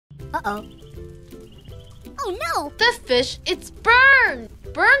Uh-oh. Oh no! The fish, it's burned!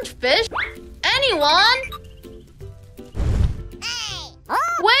 Burned fish? Anyone?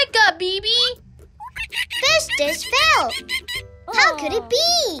 Wake up, BiBi! Fish dish fell! How could it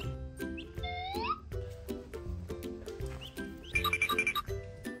be?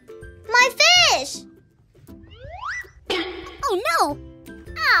 My fish! Oh no!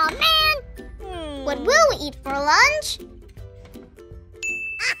 Oh man! What will we eat for lunch?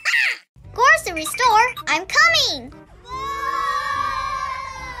 Grocery store, I'm coming!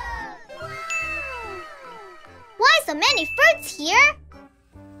 Why so many fruits here?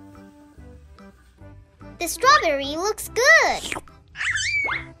 The strawberry looks good.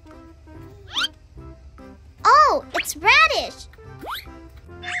 Oh, it's radish.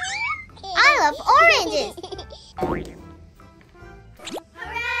 I love oranges. Hooray!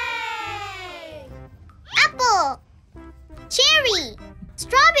 Apple, cherry,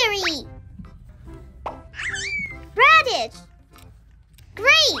 strawberry, radish.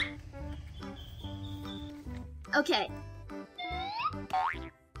 Great. Okay.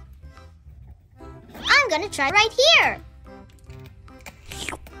 I'm gonna try right here.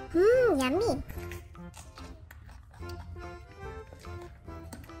 Yummy.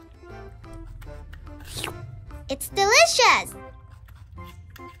 It's delicious.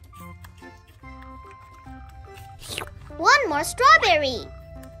 One more strawberry.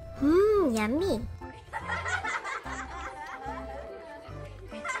 Yummy.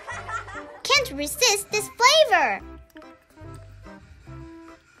 Can't resist this flavor.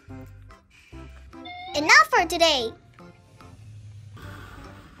 Enough for today.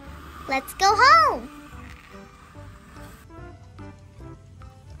 Let's go home.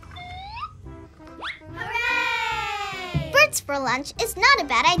 Hooray! Fruits for lunch is not a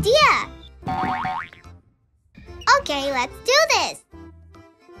bad idea. Okay, let's do this.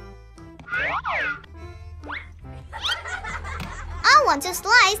 I want to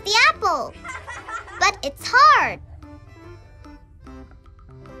slice the apple, but it's hard.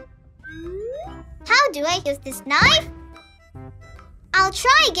 How do I use this knife? I'll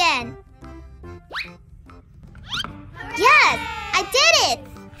try again. Yes, I did it.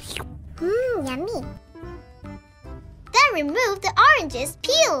 Yummy. Then remove the oranges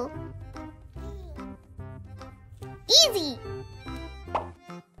peel. Easy.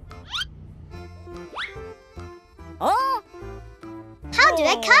 Oh! How do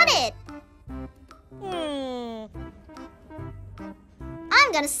I cut it?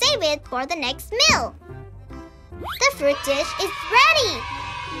 I'm gonna save it for the next meal. The fruit dish is ready.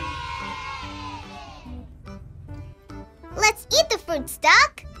 Let's eat the fruit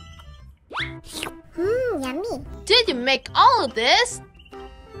duck. Yummy. Did you make all of this?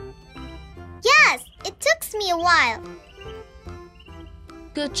 Yes, it took me a while.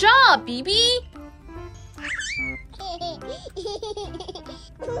 Good job, BiBi!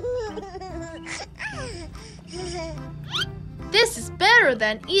 This is better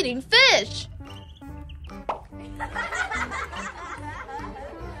than eating fish!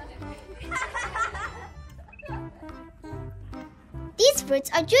 These fruits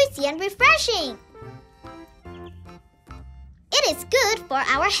are juicy and refreshing. It is good for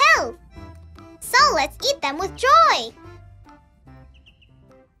our health. So let's eat them with joy.